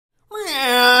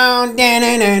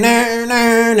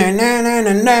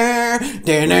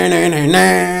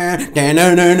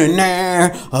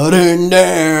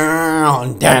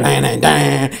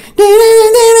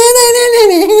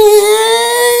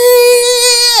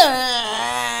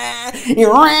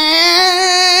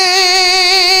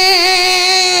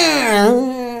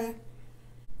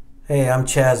Hey, I'm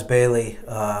Chazz Bailey.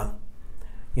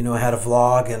 You know, I had a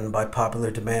vlog, and by popular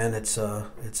demand, it's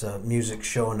a music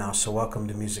show now. So welcome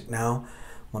to Music Now.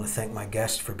 I want to thank my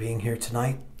guest for being here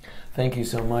tonight. Thank you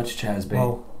so much, Chaz Bailey.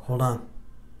 Oh, hold on.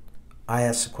 I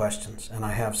asked the questions, and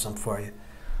I have some for you.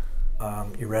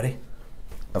 You ready?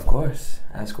 Of course.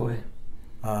 Ask away.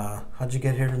 How'd you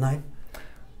get here tonight?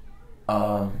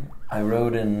 I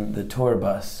rode in the tour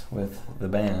bus with the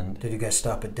band. Did you guys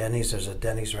stop at Denny's? There's a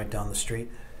Denny's right down the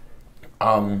street.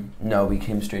 No, we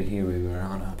came straight here. We were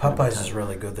on a... Popeyes is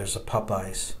really good. There's a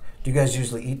Popeyes. Do you guys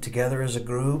usually eat together as a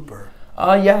group, or?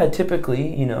 Yeah,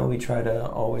 typically, you know, we try to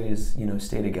always, you know,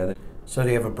 stay together. So do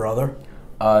you have a brother?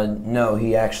 No,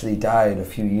 he actually died a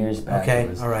few years back. Okay,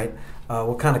 all right.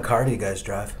 What kind of car do you guys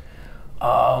drive?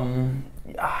 I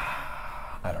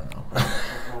don't know.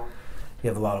 You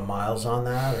have a lot of miles on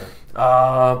that, or?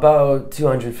 About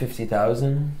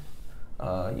 250,000.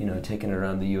 You know, taking it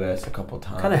around the U.S. a couple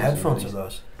times. What kind of headphones are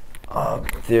those?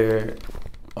 They're,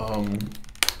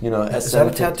 you know, Is that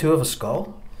a tattoo of a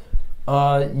skull?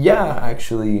 Yeah,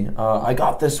 actually. I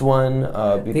got this one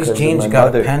because these jeans of my you got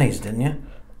mother. at Penny's, didn't you?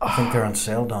 I think they're on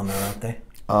sale down there, aren't they?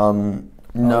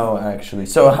 No, actually.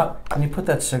 So how... Can you put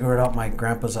that cigarette out? My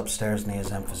grandpa's upstairs and he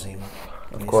has emphysema.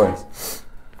 Of course.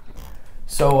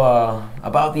 So,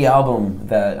 about the album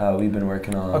that we've been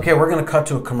working on. Okay, we're going to cut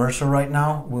to a commercial right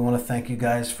now. We want to thank you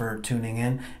guys for tuning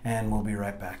in, and we'll be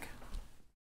right back.